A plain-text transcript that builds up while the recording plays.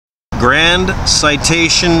Grand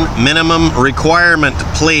citation minimum requirement,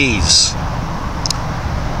 please.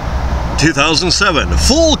 2007,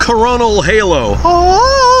 full coronal halo.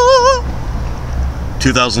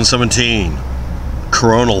 2017,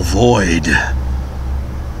 coronal void.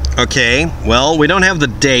 Okay, well, we don't have the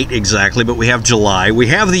date exactly, but we have July. We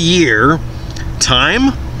have the year. Time?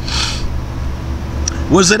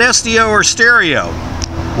 Was it SDO or stereo?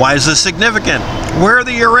 Why is this significant? Where are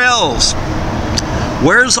the URLs?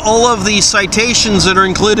 Where's all of the citations that are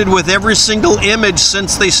included with every single image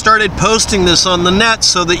since they started posting this on the net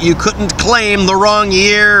so that you couldn't claim the wrong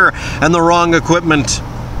year and the wrong equipment?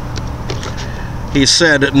 He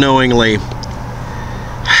said knowingly.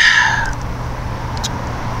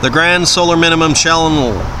 The Grand Solar Minimum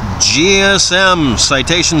Channel GSM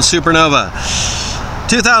Citation Supernova.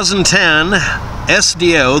 2010,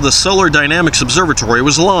 SDO, the Solar Dynamics Observatory,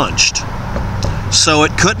 was launched. So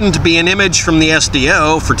it couldn't be an image from the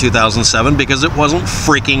SDO for 2007 because it wasn't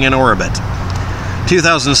freaking in orbit.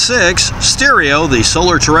 2006, Stereo, the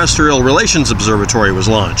Solar Terrestrial Relations Observatory, was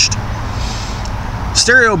launched.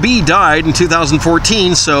 Stereo B died in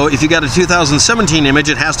 2014, so if you got a 2017 image,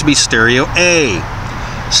 it has to be Stereo A.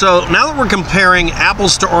 So now that we're comparing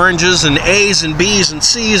apples to oranges and A's and B's and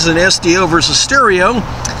C's and SDO versus stereo,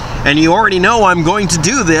 and you already know I'm going to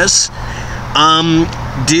do this,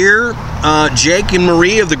 dear Jake and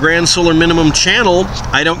Marie of the Grand Solar Minimum Channel,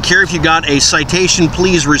 I don't care if you got a citation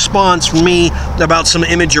please response from me about some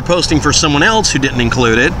image you're posting for someone else who didn't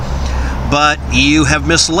include it, but you have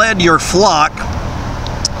misled your flock,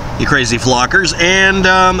 you crazy flockers, and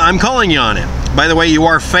I'm calling you on it. By the way, you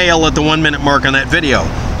are fail at the 1 minute mark on that video.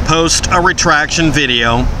 Post a retraction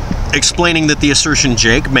video explaining that the assertion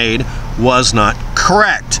Jake made was not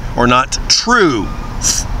correct or not true.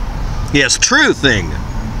 Yes, true thing.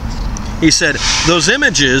 He said, those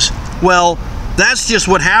images, well, that's just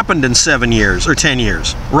what happened in 7 years or 10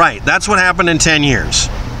 years. Right, that's what happened in 10 years.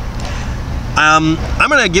 I'm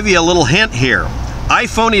going to give you a little hint here. I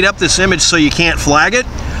phonied up this image so you can't flag it.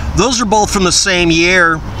 Those are both from the same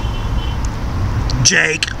year.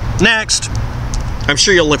 Jake. Next. I'm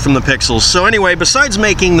sure you'll look from the pixels. So anyway, besides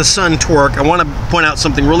making the sun twerk, I want to point out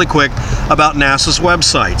something really quick about NASA's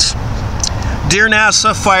websites. Dear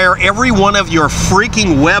NASA, fire every one of your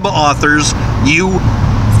freaking web authors, you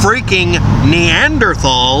freaking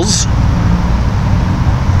Neanderthals.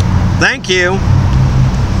 Thank you.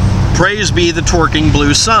 Praise be the twerking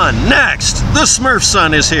blue sun. Next. The Smurf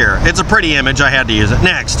sun is here. It's a pretty image. I had to use it.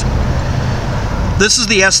 Next. This is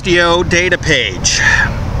the SDO data page.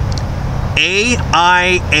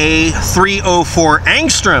 AIA 304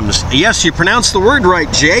 angstroms. Yes, you pronounced the word right,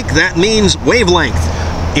 Jake. That means wavelength.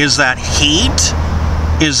 Is that heat?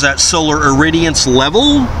 Is that solar irradiance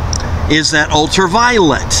level? Is that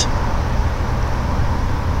ultraviolet?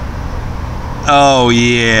 Oh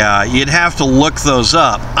yeah, you'd have to look those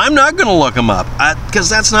up. I'm not going to look them up because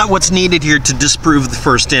that's not what's needed here to disprove the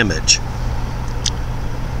first image.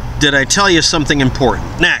 Did I tell you something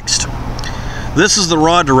important? Next. This is the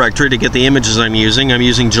raw directory to get the images I'm using. I'm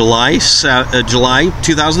using July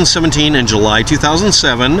 2017 and July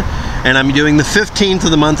 2007, and I'm doing the 15th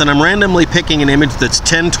of the month, and I'm randomly picking an image that's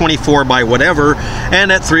 1024 by whatever,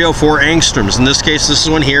 and at 304 angstroms. In this case, this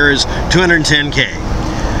one here is 210K.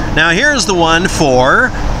 Now here's the one for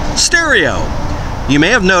stereo. You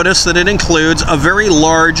may have noticed that it includes a very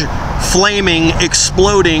large, flaming,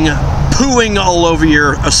 exploding, pooing all over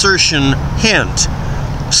your assertion hint.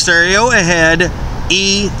 Stereo ahead,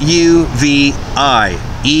 EUVI.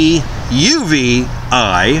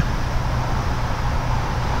 EUVI.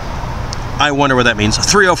 I wonder what that means.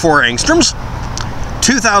 304 angstroms.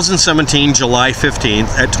 2017, July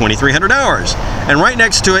 15th at 2300 hours. And right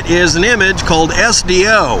next to it is an image called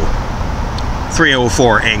SDO.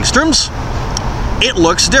 304 angstroms. It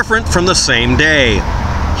looks different from the same day.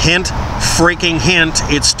 Hint, freaking hint,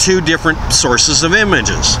 it's two different sources of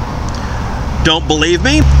images. Don't believe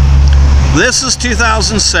me? This is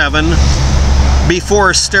 2007,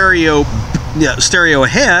 before stereo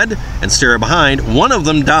ahead and stereo behind. One of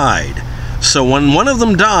them died. So when one of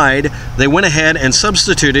them died, they went ahead and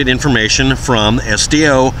substituted information from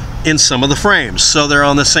SDO in some of the frames, so they're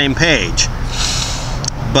on the same page.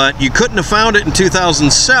 But you couldn't have found it in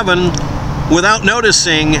 2007 without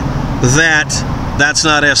noticing that that's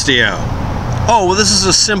not SDO. Oh, well, this is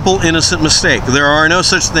a simple, innocent mistake. There are no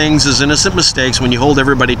such things as innocent mistakes when you hold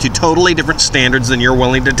everybody to totally different standards than you're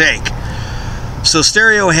willing to take. So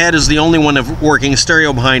stereo ahead is the only one working.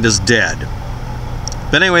 Stereo behind is dead.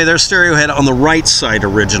 But anyway, there's stereo ahead on the right side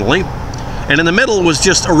originally. And in the middle was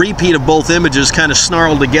just a repeat of both images kind of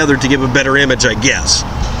snarled together to give a better image, I guess.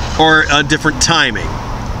 Or a different timing.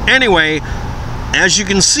 Anyway, as you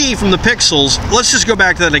can see from the pixels, let's just go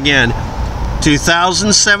back to that again.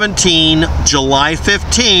 2017, July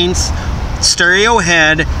 15th, stereo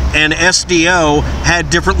head and SDO had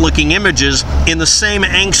different looking images in the same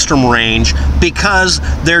angstrom range because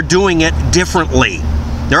they're doing it differently.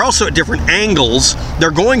 They're also at different angles.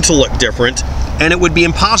 They're going to look different, and it would be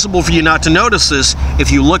impossible for you not to notice this if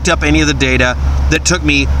you looked up any of the data that took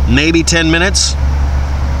me maybe 10 minutes.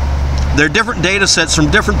 They're different data sets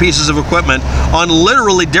from different pieces of equipment on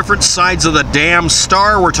literally different sides of the damn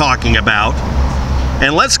star we're talking about.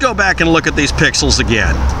 And let's go back and look at these pixels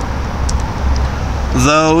again.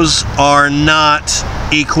 Those are not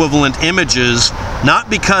equivalent images, not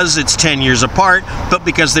because it's 10 years apart, but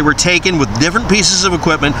because they were taken with different pieces of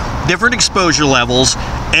equipment, different exposure levels,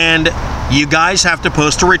 and you guys have to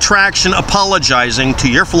post a retraction apologizing to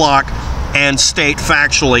your flock and state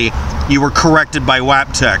factually you were corrected by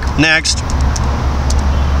WAPTEK. Next.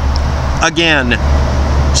 Again,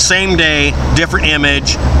 same day, different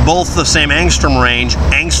image, both the same angstrom range.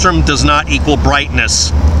 Angstrom does not equal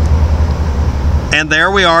brightness. And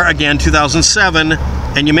there we are again, 2007,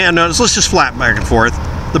 and you may have noticed, let's just flap back and forth.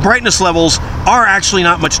 The brightness levels are actually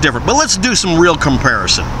not much different, but let's do some real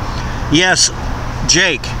comparison. Yes,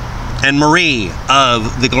 Jake and Marie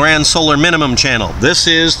of the Grand Solar Minimum channel. This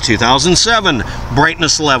is 2007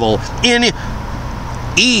 brightness level in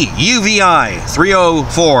UVI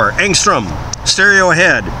 304 angstrom, stereo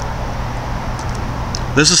ahead.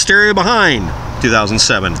 This is stereo behind,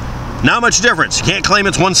 2007. Not much difference. You can't claim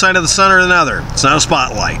it's one side of the sun or another. It's not a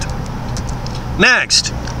spotlight.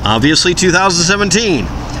 Next, obviously 2017.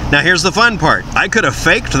 Now here's the fun part. I could have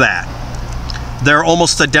faked that. They're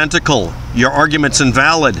almost identical. Your argument's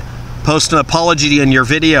invalid. Post an apology in your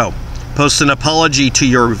video. Post an apology to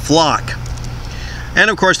your flock. And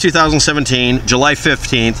of course 2017, July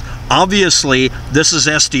 15th. Obviously this is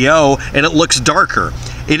SDO and it looks darker.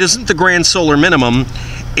 It isn't the Grand Solar Minimum.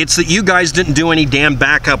 It's that you guys didn't do any damn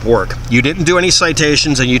backup work. You didn't do any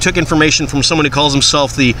citations, and you took information from someone who calls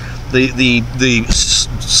himself the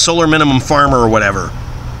Solar Minimum Farmer or whatever.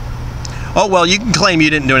 Oh, well, you can claim you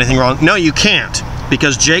didn't do anything wrong. No, you can't,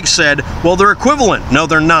 because Jake said, well, they're equivalent. No,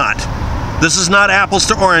 they're not. This is not apples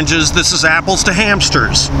to oranges. This is apples to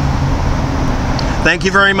hamsters. Thank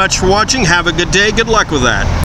you very much for watching. Have a good day. Good luck with that.